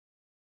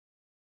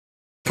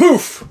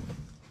Poof!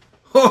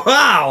 Oh,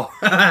 wow!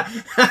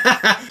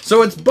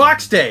 So it's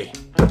box day.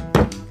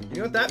 You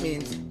know what that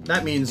means?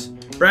 That means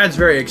Brad's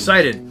very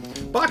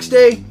excited. Box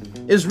day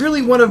is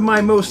really one of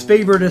my most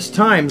favoritist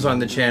times on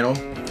the channel.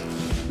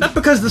 Not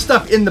because the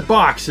stuff in the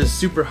box is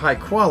super high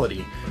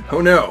quality.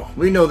 Oh no,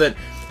 we know that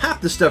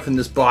half the stuff in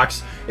this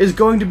box is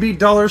going to be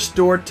dollar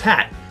store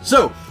tat.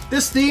 So,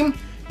 this theme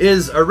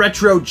is a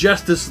retro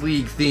Justice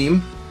League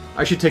theme.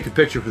 I should take a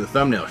picture for the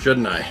thumbnail,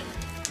 shouldn't I?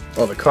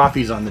 Oh, the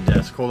coffee's on the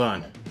desk, hold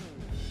on.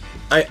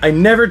 I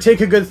never take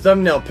a good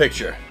thumbnail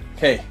picture.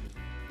 Okay.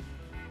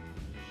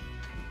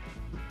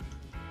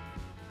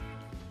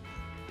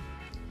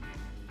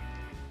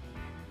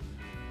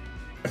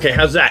 Okay,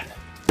 how's that?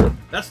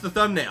 That's the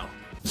thumbnail.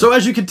 So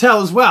as you can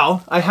tell as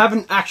well, I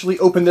haven't actually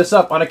opened this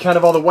up on account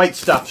of all the white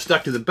stuff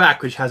stuck to the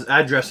back, which has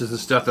addresses and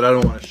stuff that I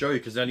don't want to show you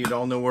because then you'd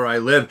all know where I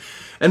live.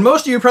 And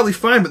most of you are probably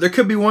fine, but there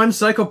could be one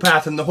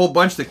psychopath in the whole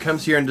bunch that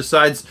comes here and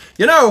decides,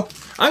 you know,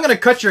 I'm going to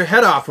cut your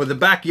head off with a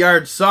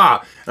backyard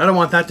saw. And I don't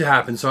want that to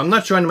happen, so I'm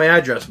not showing my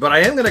address, but I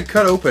am going to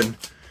cut open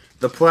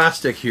the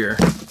plastic here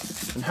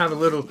and have a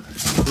little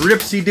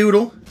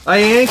ripsy-doodle, a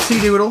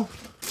yanksy-doodle,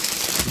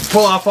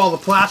 pull off all the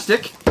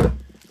plastic,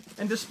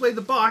 and display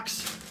the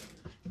box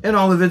in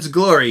all of its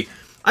glory.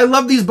 I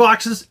love these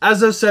boxes,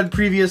 as I've said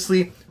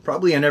previously,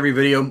 probably in every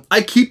video.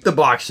 I keep the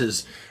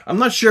boxes. I'm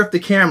not sure if the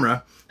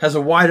camera has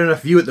a wide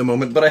enough view at the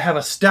moment, but I have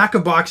a stack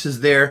of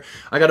boxes there.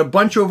 I got a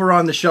bunch over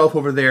on the shelf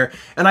over there,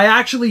 and I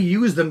actually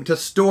use them to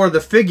store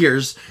the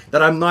figures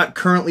that I'm not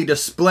currently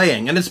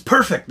displaying. And it's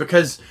perfect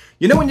because,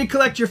 you know when you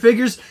collect your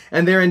figures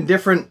and they're in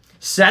different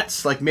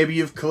sets, like maybe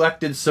you've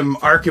collected some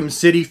Arkham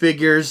City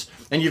figures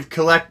and you've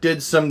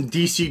collected some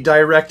DC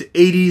Direct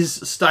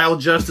 80s style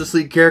Justice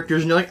League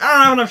characters and you're like, I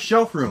don't have enough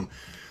shelf room.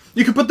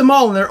 You can put them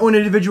all in their own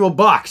individual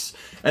box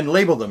and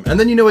label them, and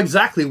then you know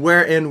exactly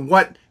where and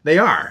what they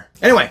are.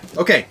 Anyway,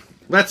 okay,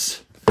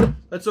 let's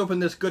open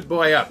this good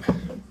boy up.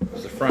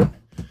 There's the front.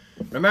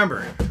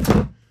 Remember,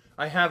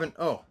 I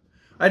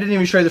didn't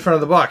even show you the front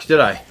of the box, did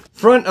I?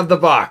 Front of the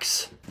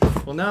box.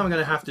 Well, now I'm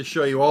gonna have to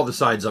show you all the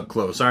sides up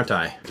close, aren't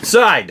I?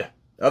 Side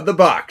of the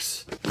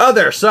box.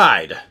 Other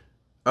side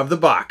of the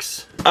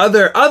box.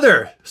 Other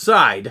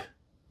side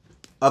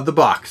of the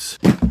box.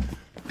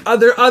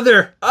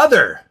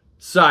 Other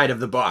side of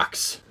the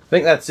box. I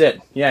think that's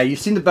it. Yeah, you've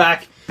seen the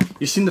back,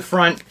 you've seen the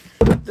front.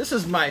 This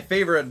is my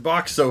favorite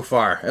box so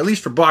far, at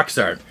least for box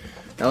art.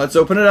 Now let's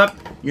open it up.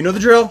 You know the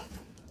drill.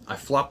 I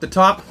flop the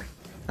top,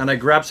 and I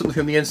grab something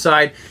from the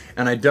inside,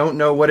 and I don't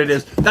know what it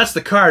is. That's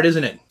the card,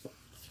 isn't it?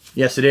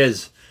 Yes, it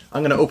is.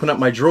 I'm gonna open up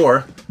my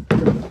drawer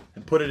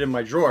and put it in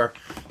my drawer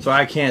so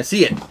I can't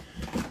see it.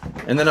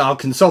 And then I'll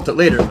consult it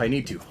later if I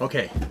need to.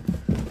 Okay.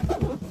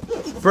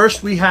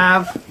 First we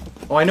have,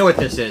 oh, I know what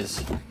this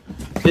is.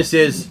 This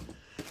is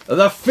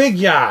the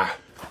figure.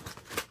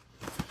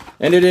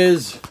 And it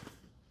is,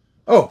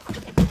 oh,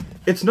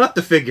 it's not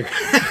the figure.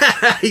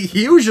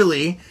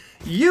 Usually,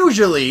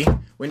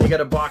 when you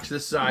get a box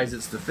this size,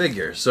 it's the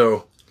figure.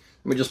 So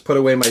let me just put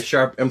away my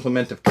sharp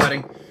implement of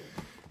cutting.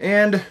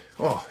 And,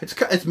 oh,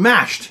 it's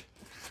mashed.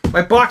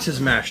 My box is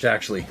mashed,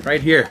 actually,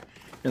 right here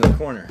in the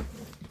corner.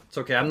 It's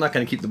okay, I'm not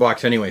going to keep the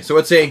box anyway. So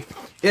it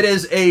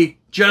is a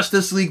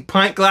Justice League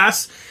pint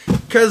glass,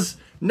 because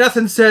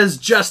nothing says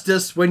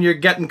justice when you're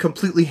getting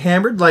completely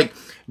hammered, like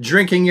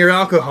drinking your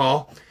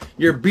alcohol,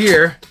 your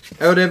beer,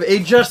 out of a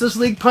Justice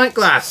League pint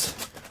glass.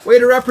 Way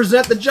to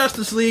represent the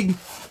Justice League.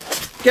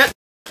 Get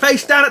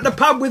face down at the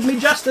pub with me,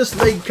 Justice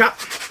League cup.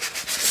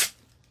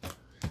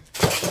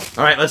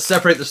 Alright, let's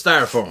separate the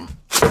styrofoam.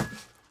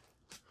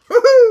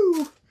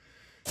 Woohoo!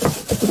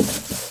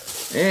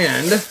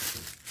 And,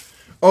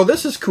 oh,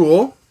 this is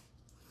cool.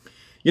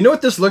 You know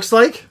what this looks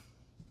like?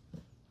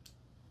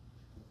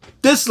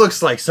 This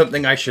looks like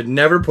something I should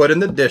never put in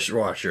the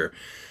dishwasher,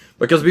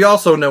 because we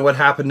also know what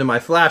happened to my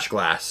flash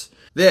glass.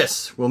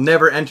 This will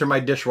never enter my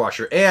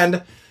dishwasher,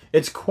 and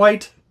it's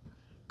quite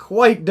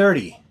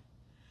dirty.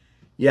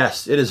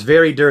 Yes, it is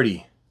very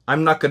dirty.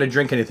 I'm not going to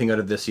drink anything out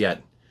of this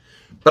yet,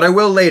 but I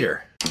will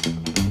later.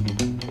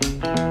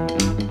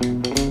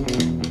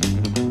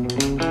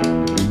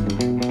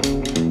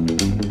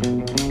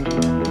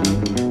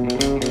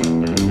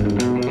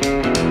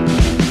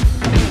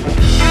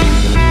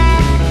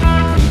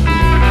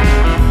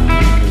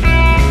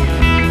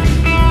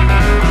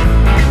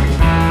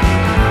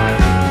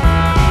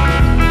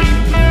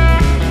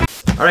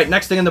 Alright,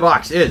 next thing in the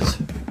box is,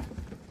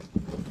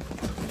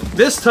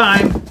 this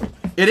time,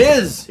 it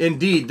is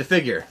indeed the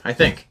figure, I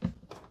think.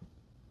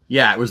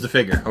 Yeah, it was the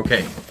figure,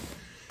 okay.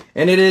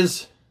 And it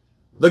is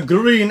the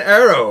Green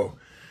Arrow.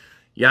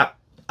 Yep,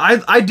 I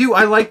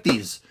like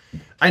these.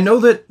 I know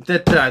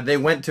that they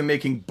went to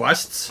making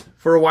busts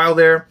for a while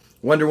there.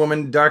 Wonder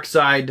Woman,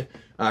 Darkseid,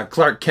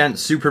 Clark Kent,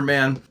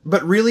 Superman.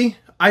 But really,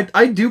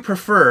 I do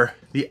prefer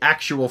the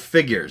actual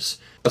figures.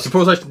 I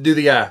suppose I should do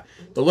the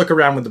look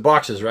around with the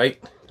boxes,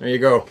 right? There you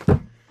go.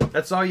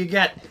 That's all you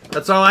get.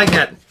 That's all I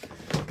get.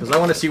 Because I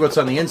want to see what's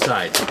on the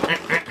inside.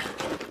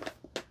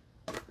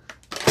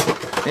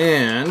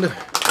 And,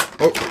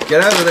 oh, get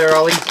out of there,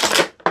 Ollie.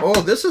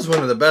 Oh, this is one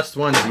of the best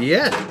ones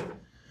yet.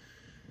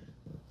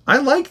 I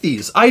like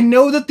these. I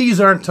know that these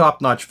aren't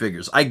top-notch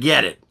figures. I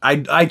get it.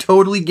 I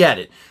totally get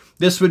it.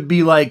 This would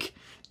be like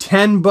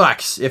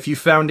 $10 if you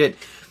found it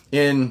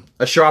in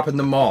a shop in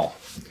the mall.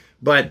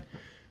 But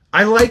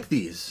I like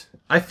these.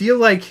 I feel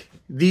like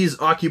these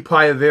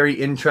occupy a very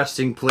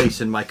interesting place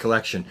in my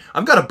collection.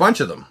 I've got a bunch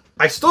of them.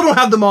 I still don't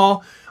have them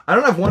all. I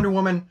don't have Wonder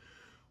Woman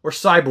or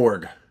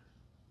Cyborg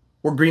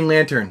or Green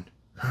Lantern.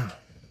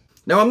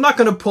 Now, I'm not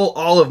going to pull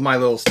all of my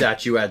little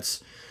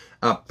statuettes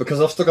up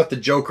because I've still got the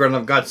Joker and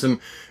I've got some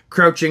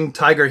crouching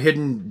tiger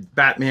hidden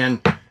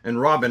Batman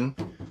and Robin.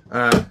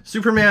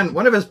 Superman,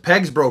 one of his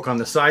pegs broke on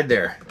the side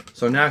there,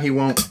 so now he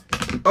won't.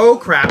 Oh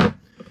crap,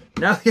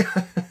 now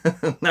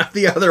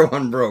the other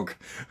one broke.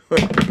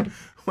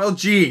 Well,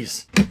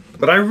 geez,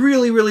 but I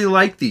really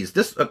like these.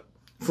 This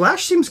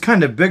Flash seems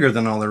kind of bigger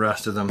than all the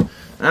rest of them.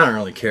 I don't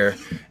really care.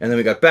 And then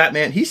we got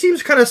Batman. He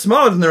seems kind of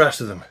smaller than the rest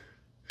of them.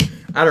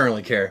 I don't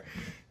really care.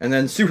 And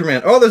then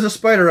Superman. Oh, there's a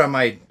spider on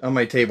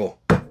my table.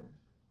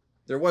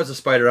 There was a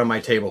spider on my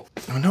table.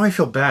 Oh, now I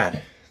feel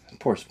bad.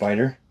 Poor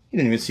spider. He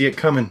didn't even see it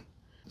coming.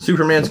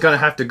 Superman's gonna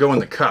have to go in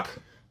the cup.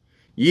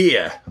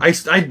 Yeah,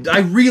 I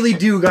really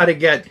do gotta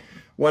get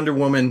Wonder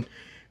Woman,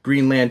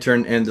 Green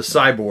Lantern, and the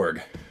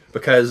Cyborg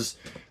because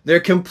they're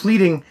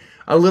completing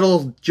a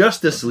little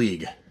Justice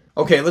League.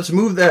 Okay, let's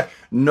move the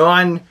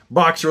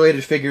non-box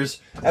related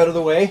figures out of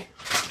the way.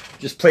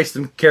 Just place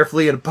them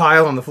carefully in a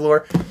pile on the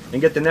floor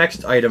and get the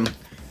next item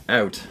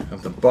out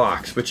of the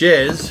box, which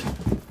is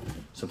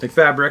something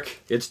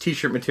fabric. It's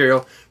t-shirt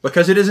material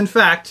because it is in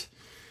fact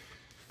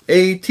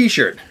a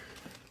t-shirt.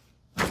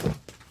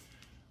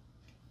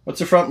 What's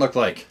the front look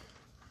like?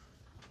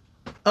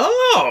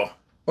 Oh,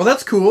 well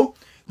that's cool.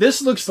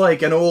 This looks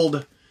like an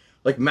old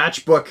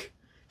matchbook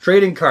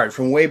trading card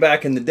from way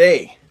back in the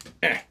day.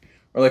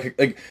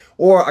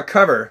 Or a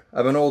cover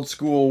of an old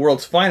school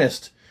World's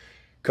Finest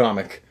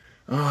comic.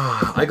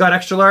 Oh, I got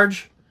extra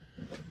large.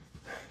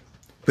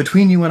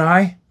 Between you and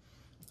I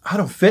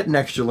don't fit in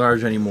extra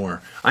large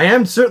anymore. I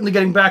am certainly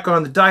getting back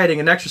on the dieting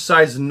and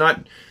exercise and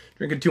not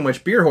drinking too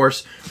much beer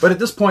horse, but at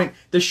this point,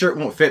 this shirt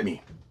won't fit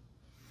me.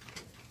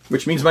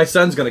 Which means my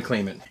son's gonna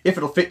claim it. If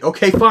it'll fit,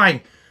 okay,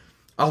 fine.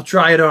 I'll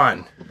try it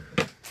on.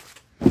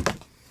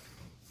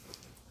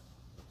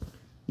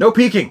 No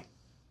peeking.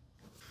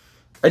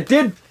 I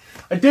did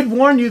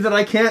warn you that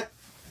I can't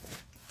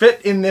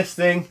fit in this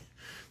thing.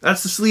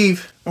 That's the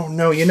sleeve. Oh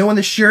no, you know when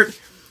the shirt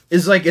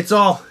is like, it's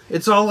all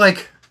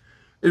like,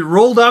 it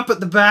rolled up at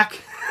the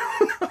back.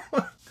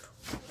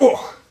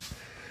 Oh.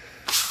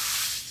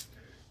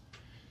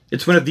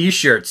 It's one of these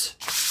shirts.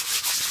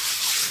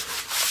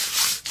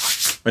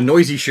 A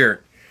noisy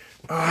shirt.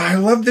 Oh, I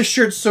love this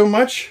shirt so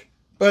much,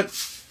 but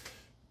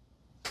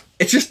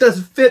it just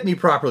doesn't fit me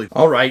properly.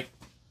 All right,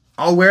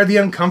 I'll wear the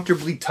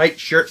uncomfortably tight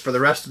shirt for the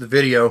rest of the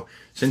video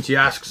since you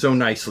asked so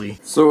nicely.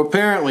 So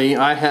apparently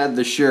I had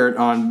the shirt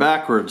on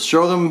backwards.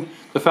 Show them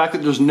the fact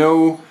that there's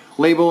no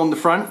label on the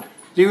front,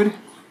 dude.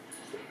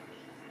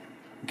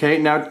 Okay,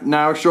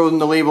 now show them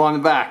the label on the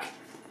back.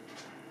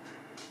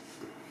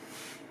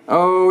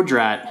 Oh,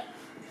 drat.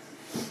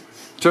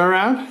 Turn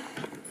around.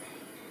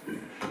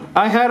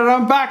 I had it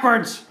on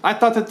backwards. I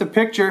thought that the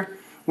picture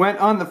went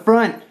on the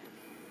front.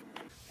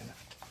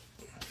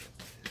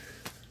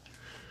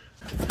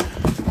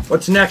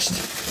 What's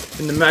next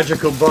in the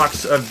magical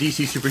box of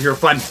DC superhero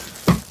fun?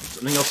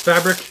 Something else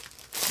fabric.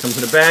 Comes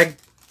in a bag.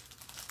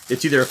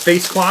 It's either a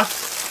face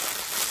cloth,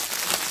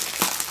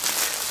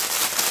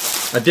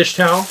 a dish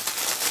towel,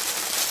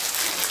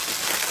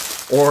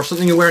 or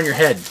something you wear on your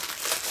head.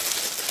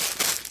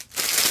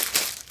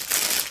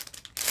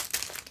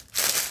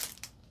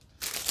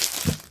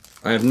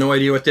 I have no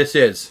idea what this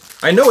is.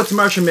 I know it's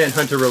Martian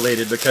Manhunter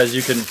related because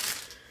you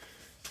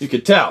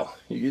could tell.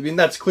 I mean,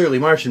 that's clearly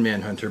Martian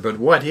Manhunter, but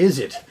what is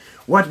it?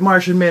 What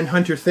Martian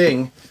Manhunter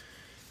thing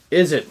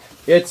is it?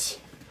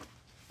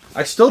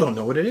 I still don't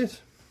know what it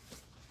is.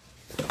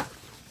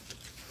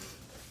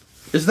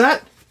 Is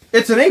that?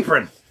 It's an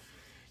apron.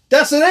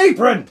 That's an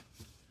apron!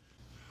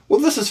 Well,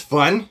 this is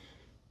fun.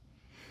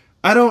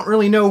 I don't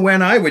really know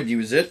when I would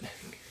use it.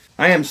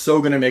 I am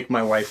so gonna make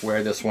my wife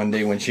wear this one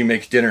day when she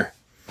makes dinner.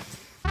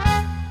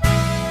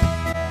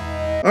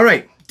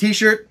 Alright,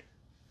 t-shirt,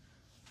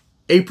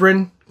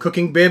 apron,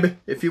 cooking bib,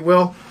 if you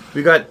will.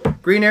 We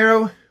got Green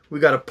Arrow,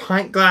 we got a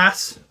pint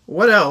glass.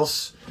 What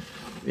else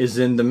is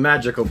in the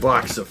magical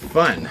box of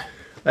fun?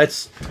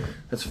 Let's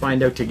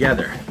find out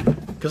together.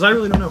 Because I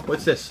really don't know.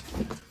 What's this?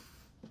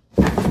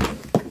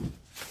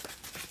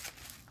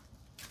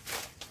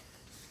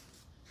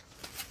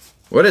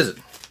 What is it?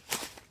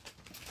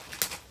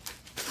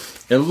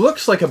 It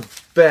looks like a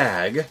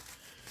bag,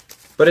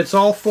 but it's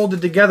all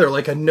folded together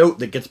like a note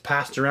that gets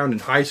passed around in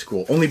high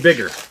school, only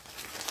bigger.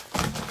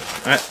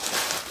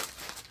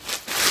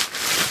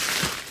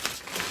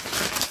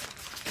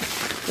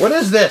 What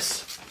is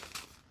this?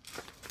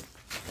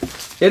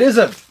 It is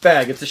a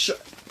bag. It's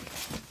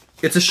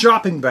a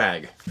shopping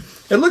bag.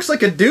 It looks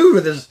like a dude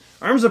with his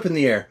arms up in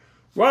the air.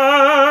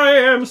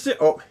 YMCA.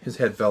 Oh, his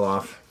head fell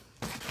off.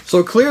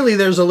 So clearly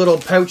there's a little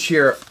pouch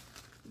here,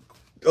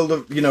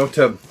 you know,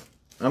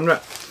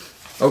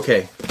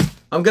 okay.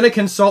 I'm gonna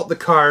consult the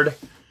card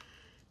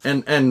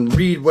and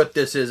read what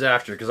this is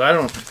after, because I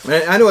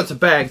know it's a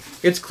bag.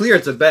 It's clear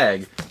it's a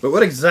bag, but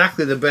what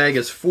exactly the bag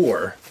is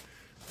for,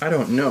 I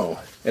don't know.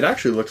 It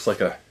actually looks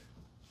like a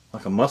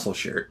muscle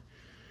shirt.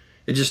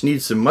 It just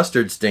needs some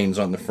mustard stains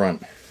on the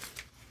front.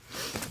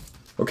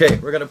 Okay,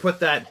 we're gonna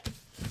put that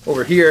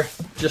over here,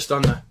 just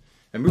on the,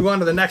 and move on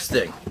to the next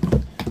thing,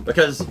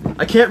 because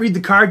I can't read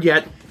the card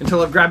yet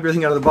until I've grabbed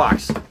everything out of the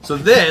box. So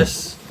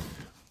this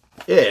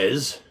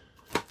is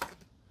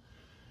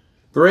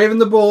Brave and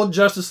the Bold,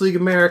 Justice League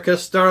America,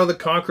 Star the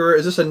Conqueror.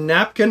 Is this a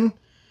napkin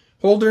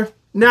holder?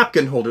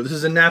 Napkin holder. This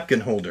is a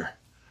napkin holder.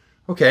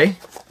 Okay.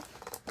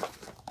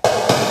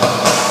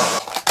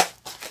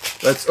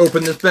 Let's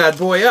open this bad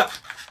boy up.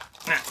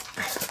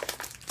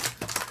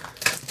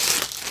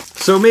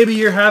 So maybe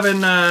you're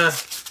having a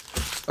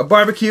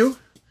barbecue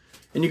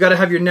and you got to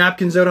have your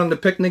napkins out on the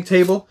picnic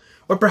table.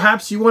 Or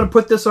perhaps you want to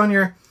put this on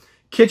your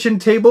kitchen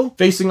table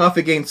facing off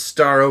against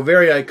Starro.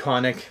 Very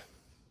iconic.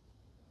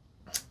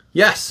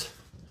 Yes.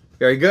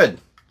 Very good.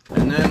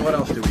 And then what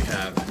else do we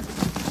have?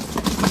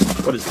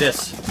 What is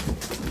this?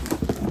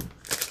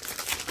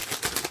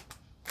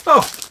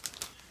 Oh,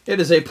 it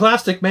is a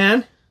Plastic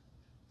Man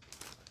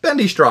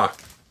bendy straw.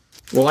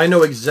 Well, I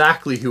know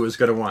exactly who is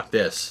going to want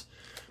this.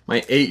 My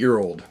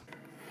 8-year-old.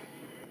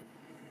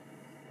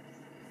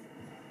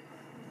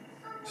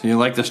 So you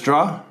like the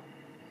straw?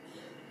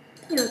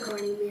 You're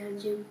recording me,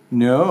 aren't you?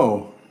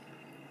 No.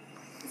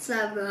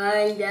 Stop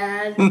lying,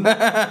 Dad.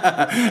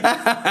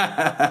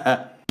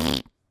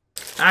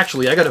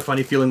 Actually, I got a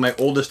funny feeling my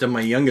oldest and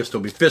my youngest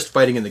will be fist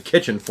fighting in the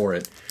kitchen for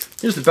it.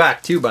 Here's the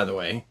back too, by the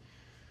way.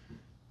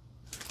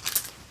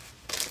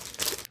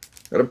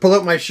 Gotta pull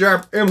out my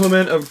sharp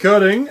implement of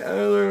cutting.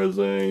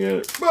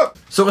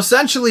 So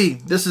essentially,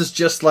 this is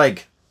just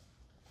like,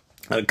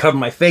 I cover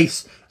my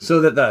face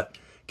so that the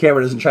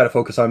camera doesn't try to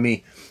focus on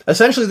me.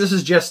 Essentially, this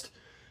is just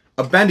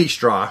a bendy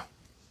straw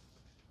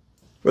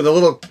with a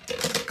little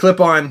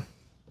clip-on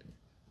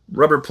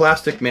rubber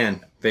Plastic Man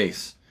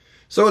face.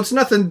 So it's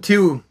nothing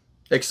too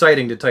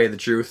exciting, to tell you the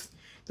truth.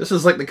 This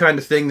is like the kind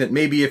of thing that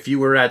maybe if you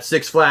were at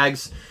Six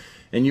Flags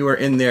and you were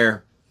in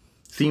their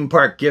theme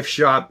park gift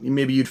shop,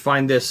 maybe you'd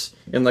find this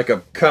in like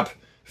a cup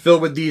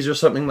filled with these or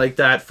something like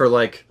that for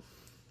like,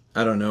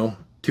 I don't know,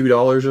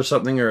 $2 or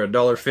something, or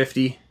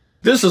 $1.50.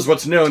 This is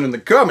what's known in the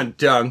common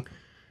tongue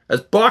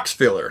as box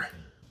filler.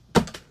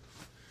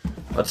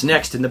 What's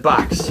next in the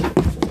box?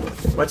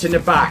 What's in the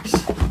box?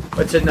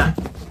 What's in that?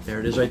 There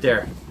it is right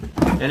there.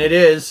 And it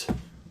is...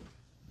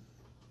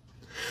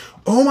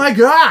 Oh my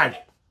God!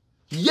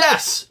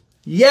 Yes!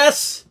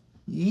 Yes!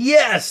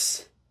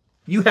 Yes!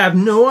 You have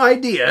no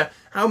idea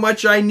how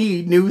much I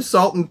need new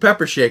salt and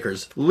pepper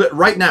shakers.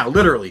 Right now,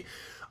 literally.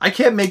 I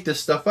can't make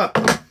this stuff up.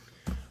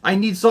 I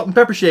need salt and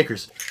pepper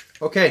shakers.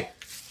 Okay,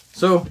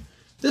 so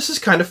this is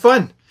kind of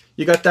fun.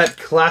 You got that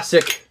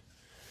classic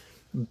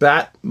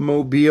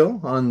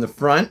Batmobile on the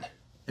front,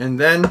 and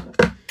then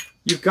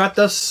you've got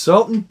the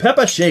salt and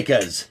pepper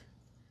shakers.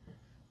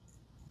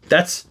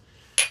 That's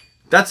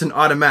an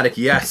automatic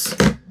yes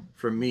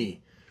from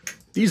me.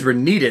 These were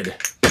needed.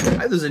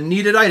 There's a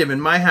needed item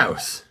in my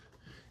house.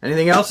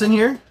 Anything else in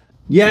here?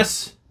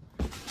 Yes.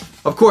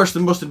 Of course, the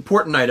most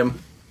important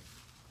item,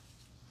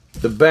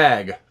 the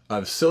bag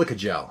of silica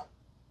gel.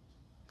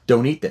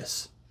 Don't eat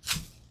this.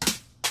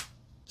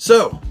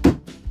 So,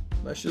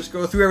 let's just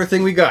go through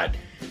everything we got.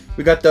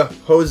 We got the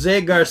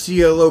Jose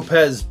Garcia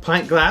Lopez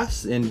pint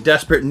glass in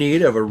desperate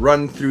need of a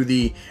run through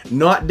the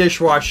not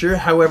dishwasher,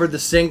 however the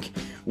sink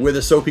with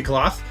a soapy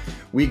cloth.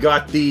 We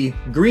got the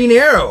Green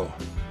Arrow,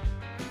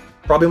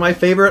 probably my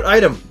favorite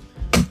item.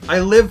 I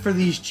live for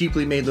these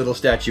cheaply made little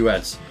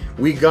statuettes.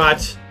 We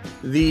got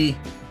the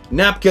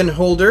napkin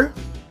holder.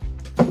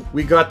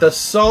 We got the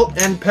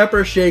salt and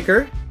pepper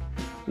shaker.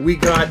 We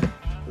got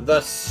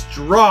the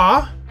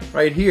straw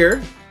right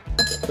here.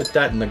 Put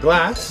that in the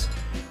glass.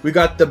 We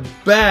got the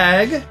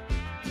bag.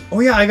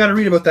 Oh yeah, I gotta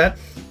read about that.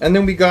 And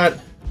then we got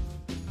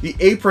the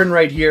apron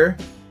right here.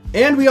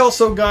 And we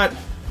also got,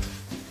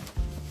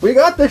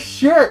 the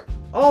shirt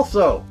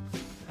also.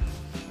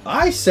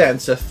 I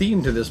sense a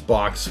theme to this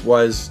box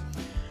was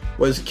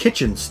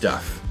kitchen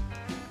stuff.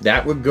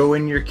 That would go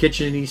in your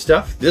kitchen-y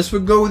stuff. This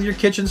would go with your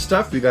kitchen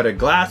stuff. We got a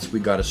glass, we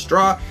got a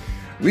straw,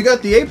 we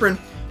got the apron.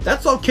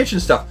 That's all kitchen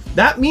stuff.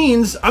 That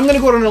means I'm gonna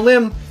go out on a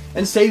limb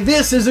and say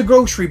this is a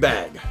grocery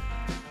bag.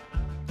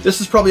 This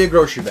is probably a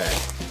grocery bag.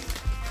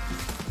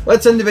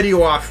 Let's end the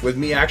video off with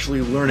me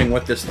actually learning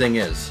what this thing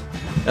is.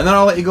 And then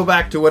I'll let you go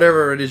back to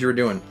whatever it is you were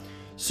doing.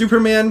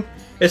 Superman,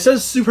 it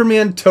says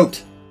Superman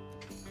tote.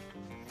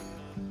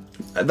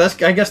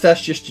 I guess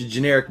that's just a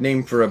generic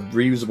name for a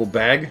reusable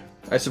bag,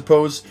 I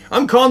suppose.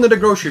 I'm calling it a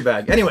grocery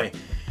bag. Anyway,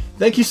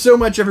 thank you so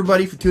much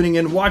everybody for tuning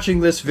in, watching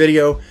this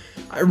video.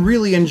 I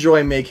really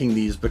enjoy making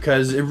these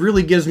because it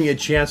really gives me a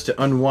chance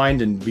to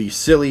unwind and be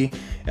silly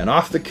and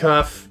off the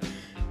cuff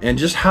and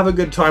just have a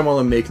good time while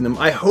I'm making them.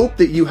 I hope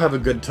that you have a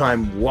good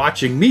time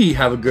watching me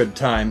have a good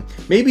time.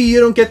 Maybe you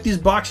don't get these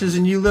boxes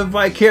and you live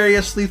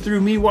vicariously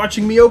through me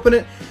watching me open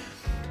it.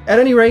 At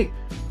any rate,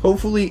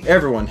 hopefully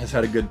everyone has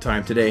had a good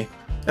time today,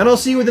 and I'll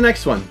see you with the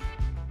next one.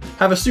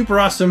 Have a super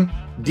awesome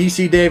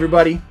DC day,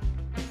 everybody,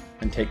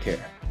 and take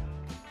care.